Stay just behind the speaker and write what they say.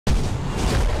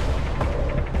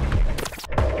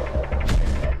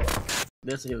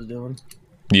That's what he was doing.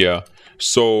 Yeah.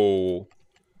 So,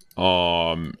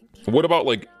 what about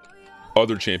like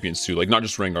other champions too? Like not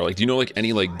just Rengar. Like, do you know like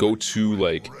any like go-to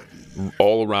like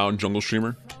all-around jungle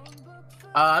streamer?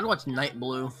 I'd watch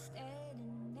Nightblue.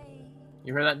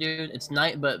 You heard that, dude? It's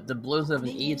Night, but the blues have an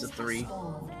E. It's a 3.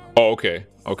 Oh, okay.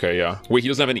 Okay, yeah. Wait, he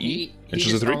doesn't have an E? It's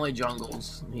just a 3? Only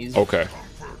jungles. He's okay.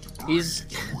 He's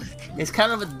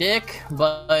kind of a dick,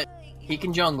 but he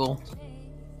can jungle.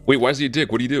 Wait, why is he a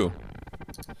dick? What do you do?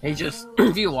 He just,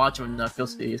 if you watch him enough, you'll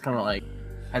see he's kind of like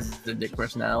has the dick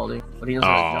personality, but he doesn't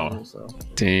like jungle. So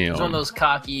damn, he's one of those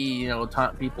cocky, you know,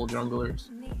 taunt people junglers.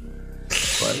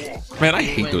 But man, I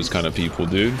hate those kind of people,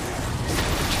 dude.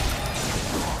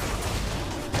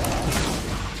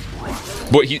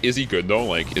 But is he good though?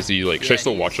 Like, is he like? Should I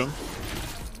still watch him?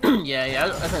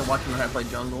 yeah. I think watch him how to play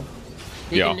jungle.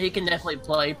 He can definitely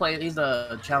play. He's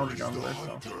a challenger jungler.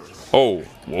 So. Oh,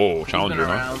 whoa, challenger! He's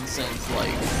been around since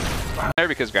like.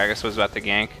 Because Gragas was about to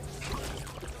gank.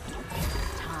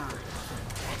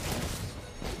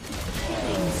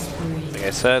 Like I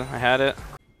said, I had it.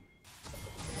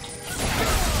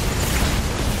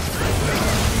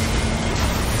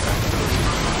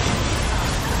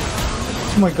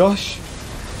 Oh my gosh.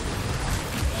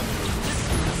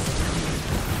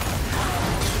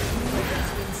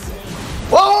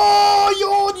 Oh,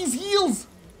 yo, these heals!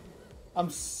 I'm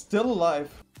still alive.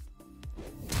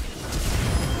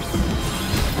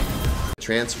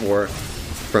 Transfer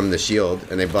from the shield,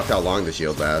 and they buffed how long the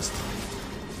shield lasts.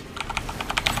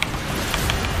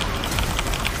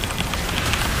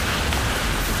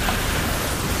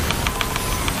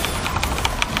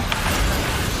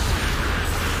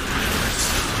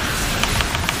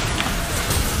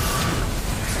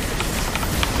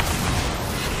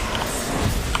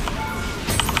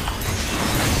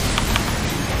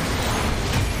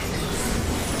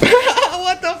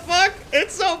 What the fuck?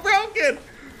 It's so broken!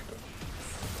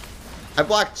 I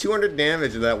blocked 200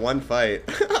 damage in that one fight.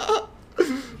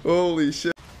 Holy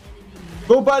shit.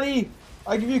 Go, buddy!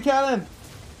 I give you cannon!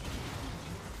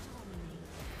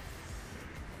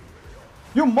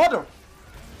 Your mother!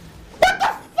 What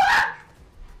the fuck?!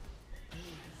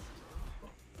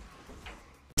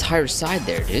 Entire side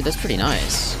there, dude. That's pretty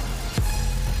nice.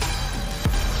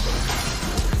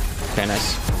 Okay,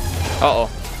 nice. Uh-oh.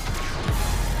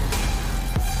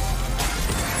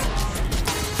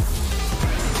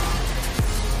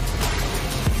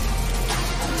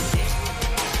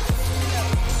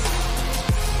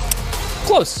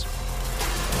 Close.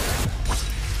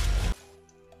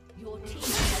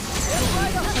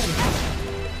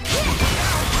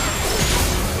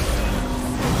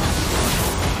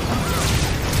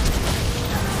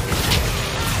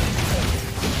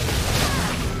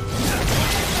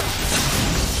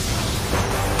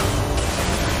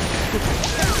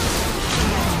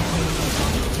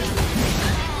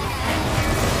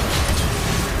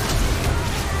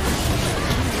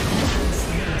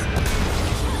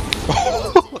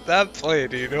 That play,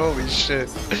 dude. Holy shit.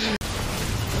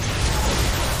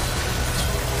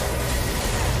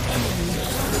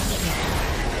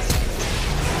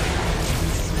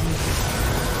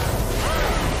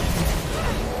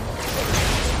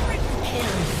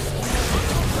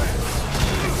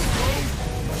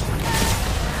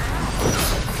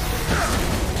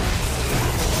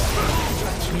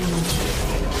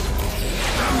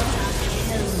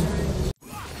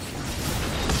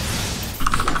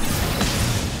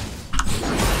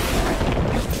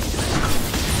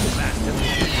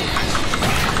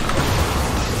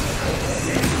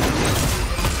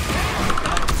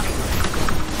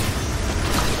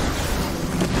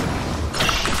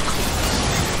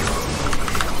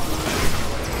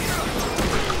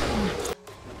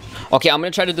 Okay, I'm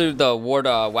gonna try to do the ward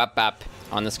wap bap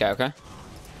on this guy, okay?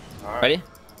 Alright. Ready?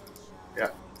 Yeah.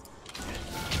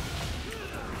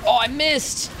 Oh, I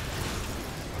missed!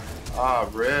 Ah,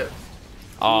 rip.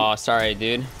 Oh, sorry,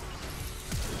 dude.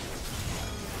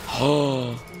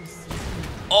 Oh.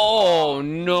 Oh,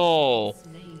 no.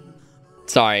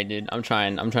 Sorry, dude. I'm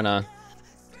trying to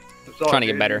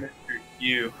get better.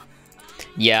 You.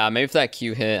 Yeah, maybe if that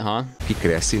Q hit, huh? Que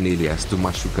cresce nele estou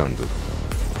machucando.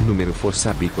 Número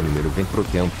força bico, número vem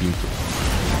proteão pinto.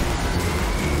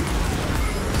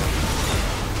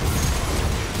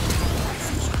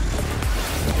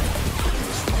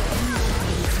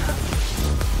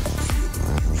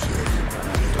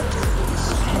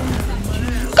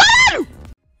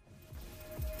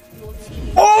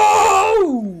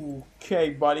 Oh!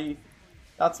 Okay, buddy.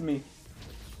 That's me.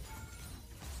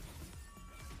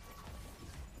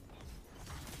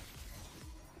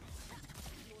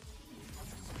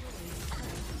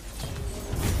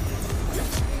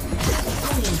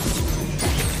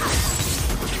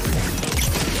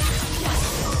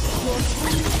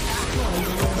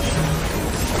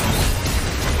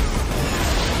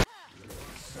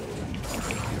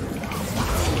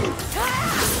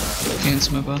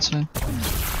 Against my bot side.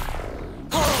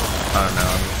 Oh no.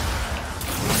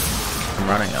 I'm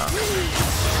running out.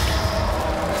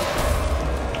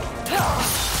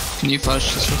 Can you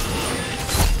flash this one?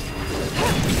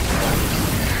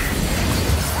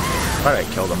 Thought I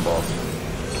killed them both.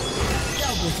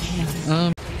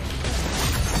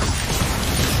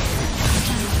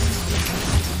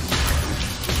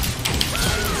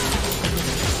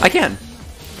 I can.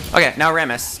 Okay, now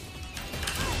Rammus.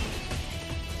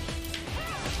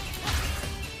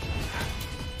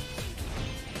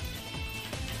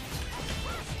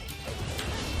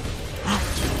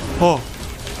 Oh.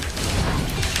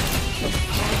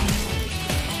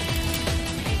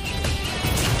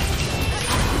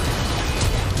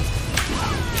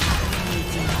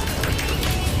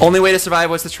 Only way to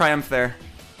survive was to triumph there.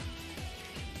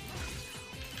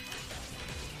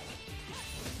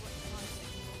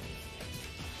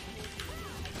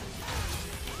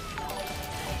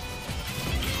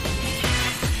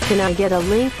 Can I get a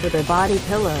link with a body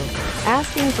pillow?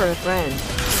 Asking for a friend.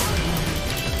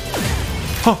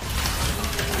 Huh.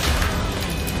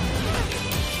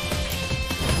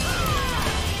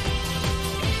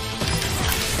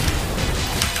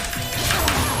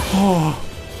 Oh.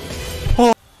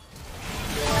 Oh.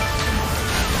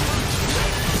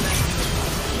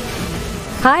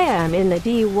 Hi, I'm in the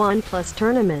D1 Plus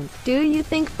tournament. Do you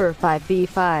think for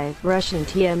 5v5 Russian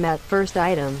TM at first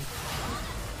item?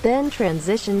 Then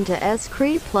transition to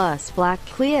S-Cree plus Black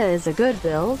Clea is a good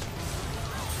build?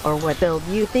 Or what build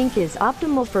you think is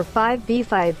optimal for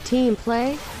 5v5 team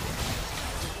play?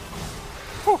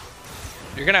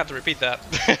 You're gonna have to repeat that.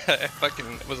 I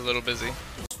fucking was a little busy.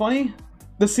 It's funny,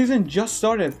 the season just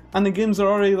started and the games are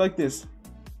already like this.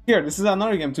 Here, this is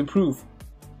another game to prove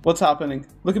what's happening.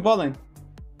 Look at bot lane.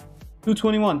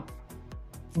 221.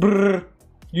 Brrr,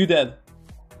 you dead.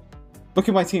 Look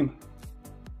at my team.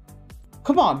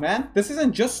 Come on, man. This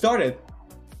season just started.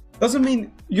 Doesn't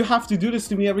mean you have to do this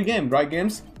to me every game, right,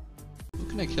 games? Who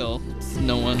can I kill?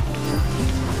 No one.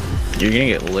 You're gonna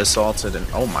get list alted and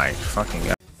oh my fucking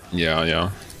god. Yeah, yeah.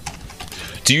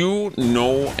 Do you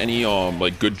know any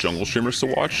like good jungle streamers to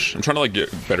watch? I'm trying to like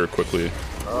get better quickly.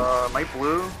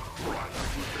 Nightblue3.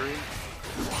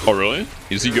 Oh really?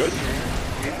 Is he good?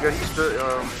 He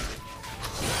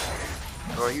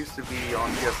used to be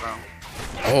on TSM.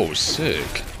 Oh,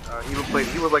 sick. He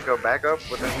was like a backup,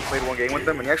 but then he played one game with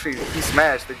them, and he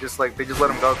smashed. They just let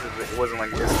him go because it wasn't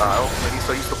like his style. But he's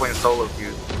so used to playing solo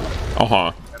queues.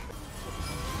 Uh-huh.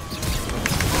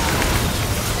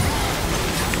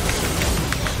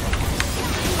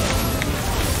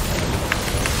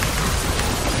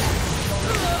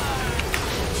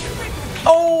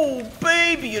 Oh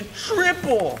baby, a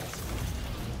triple!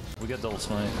 We got double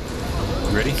smite.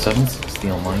 Ready?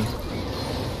 760 online.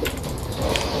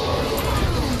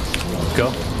 Go.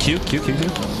 Q.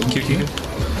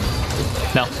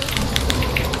 Now.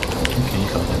 Okay, you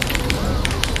got it.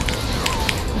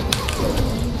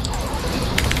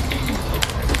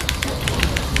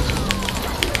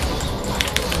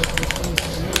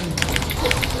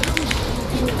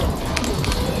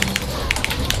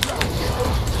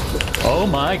 Oh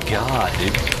my god,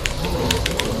 dude.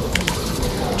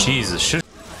 Jesus, shit.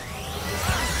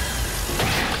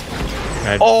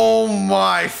 Oh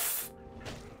my.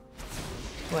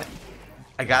 What?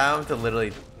 I got him to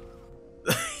literally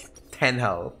 10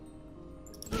 health.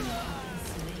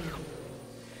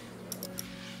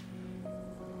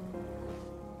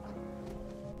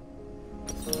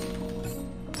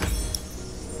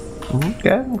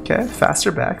 Okay.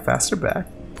 Faster back.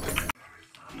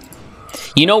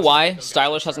 You know why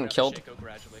Stylish hasn't killed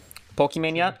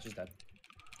Pokimane yet?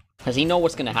 Because he knows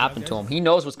what's going to happen to him. He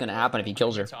knows what's going to happen if he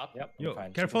kills her. Yo,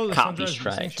 careful. Copy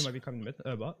strike. She might be coming mid.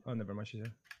 Bot. Oh, never mind. She's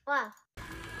there. Wow.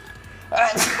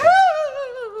 I'm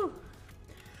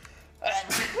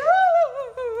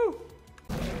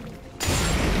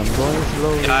going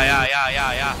slowly.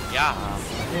 야.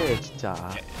 네, 진짜.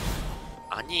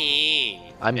 아니.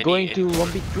 I'm going to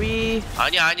 1v3.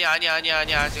 아니야.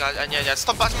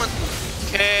 스턴 빠지면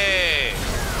오케이.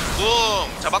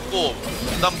 붕 잡았고.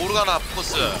 난 모르가나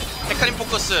포커스. 헤카림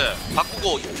포커스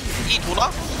바꾸고 이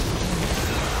도나?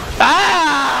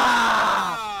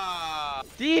 아!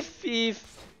 This is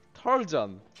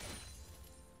Trojan.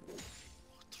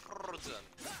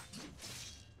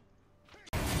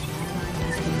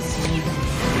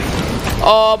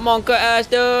 Oh, monka ass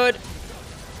dude.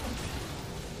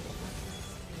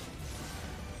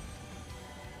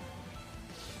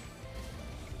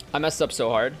 I messed up so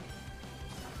hard.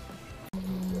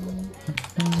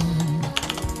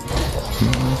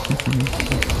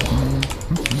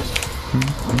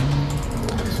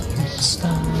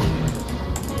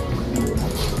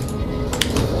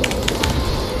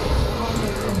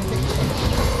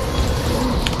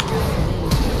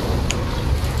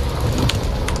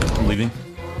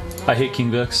 I hate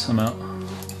King Vex. I'm out.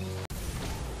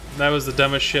 That was the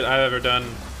dumbest shit I've ever done.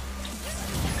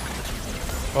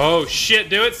 Oh shit,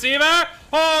 do it, Siva!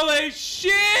 Holy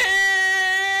shit!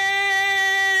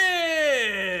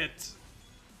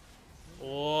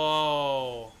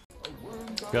 Whoa.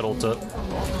 Got ult up.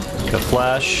 Got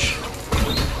flash.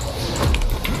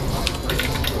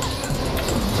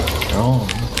 Oh.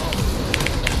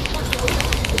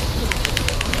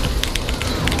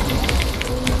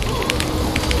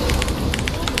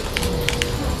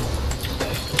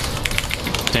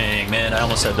 Dang, man, I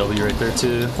almost had W right there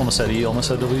too. Almost had E, almost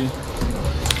had W.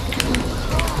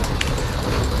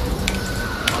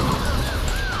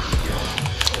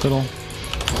 Fiddle.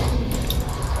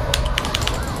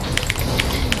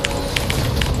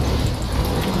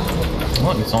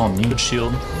 What? It's on me. Good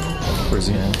shield. Where's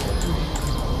he at?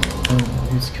 Oh,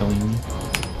 he's killing me.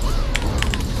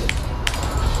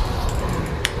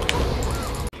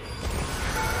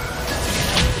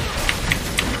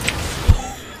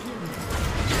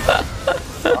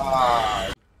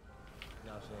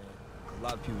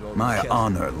 My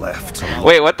honor left.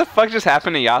 Wait, what the fuck just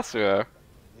happened to Yassuo?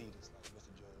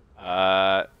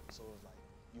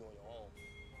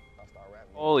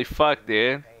 Holy fuck,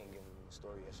 dude.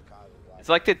 It's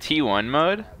like the T1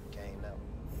 mode?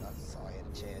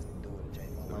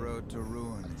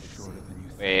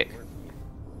 Wait.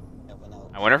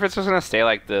 I wonder if it's just gonna stay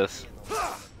like this.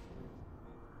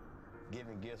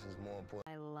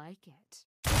 I like it.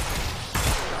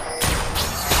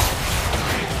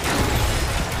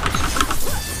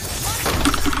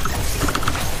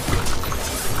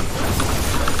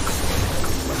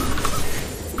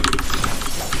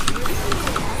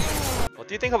 What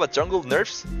do you think about jungle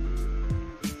nerfs?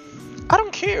 I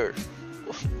don't care.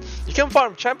 You can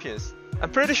farm champions.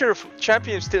 I'm pretty sure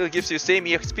champion still gives you same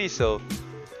EXP, so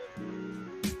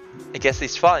I guess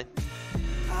it's fine.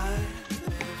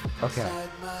 Okay,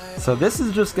 so this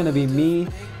is just gonna be me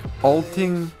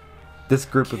ulting this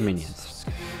group of minions.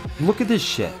 Look at this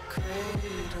shit.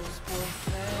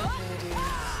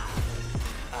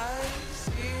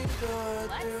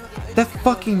 That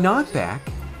fucking knockback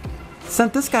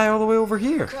sent this guy all the way over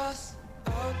here.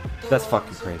 That's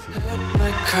fucking crazy.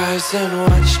 My cries and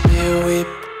watch me weep.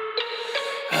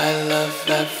 I love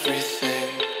everything.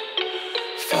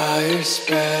 Fire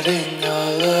spreading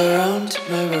all around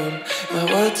my room. My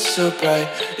world's so bright,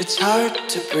 it's hard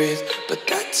to breathe, but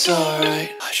that's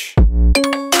alright. Hush.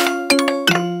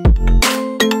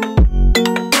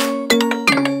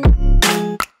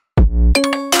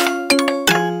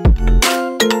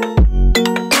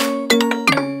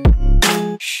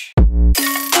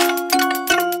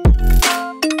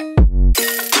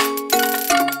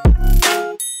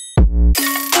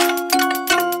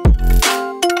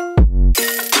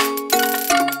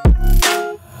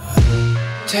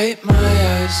 Take my